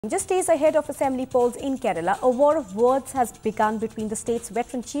Just days ahead of assembly polls in Kerala, a war of words has begun between the state's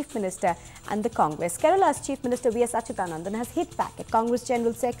veteran Chief Minister and the Congress. Kerala's Chief Minister V.S. Achuthanandan has hit back at Congress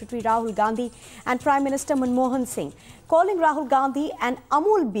General Secretary Rahul Gandhi and Prime Minister Manmohan Singh. Calling Rahul Gandhi an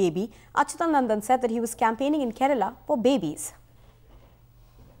Amul baby, Achuthanandan said that he was campaigning in Kerala for babies.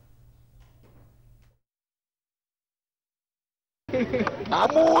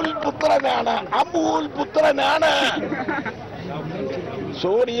 Amul Putranana.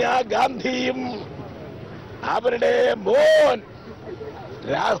 Sonia Gandhi, Abrade Mon,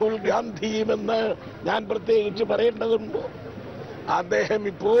 Rahul Gandhi, and Jan Prate, Chiparenda,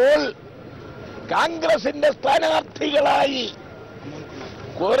 Adehemi Pol, Congress in the Stana Tigalai,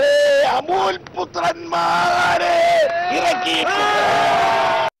 Kore, Amul Putran Mare, Iraki.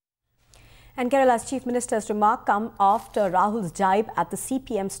 And Kerala's Chief Minister's remark come after Rahul's jibe at the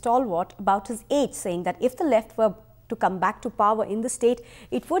CPI-M stalwart about his age, saying that if the left were to come back to power in the state,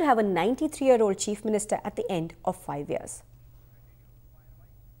 it would have a 93-year-old Chief Minister at the end of 5 years.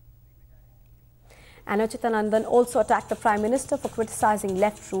 And Achuthanandan also attacked the Prime Minister for criticising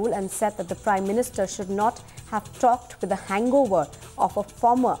left rule and said that the Prime Minister should not have talked with the hangover of a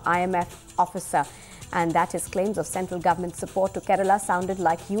former IMF officer, and that his claims of central government support to Kerala sounded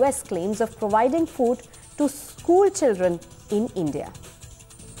like US claims of providing food to school children in India.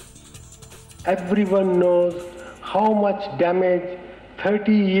 Everyone knows how much damage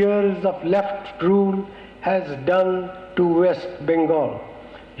 30 years of left rule has done to West Bengal.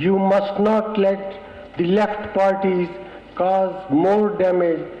 You must not let the left parties cause more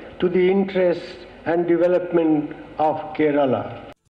damage to the interests and development of Kerala.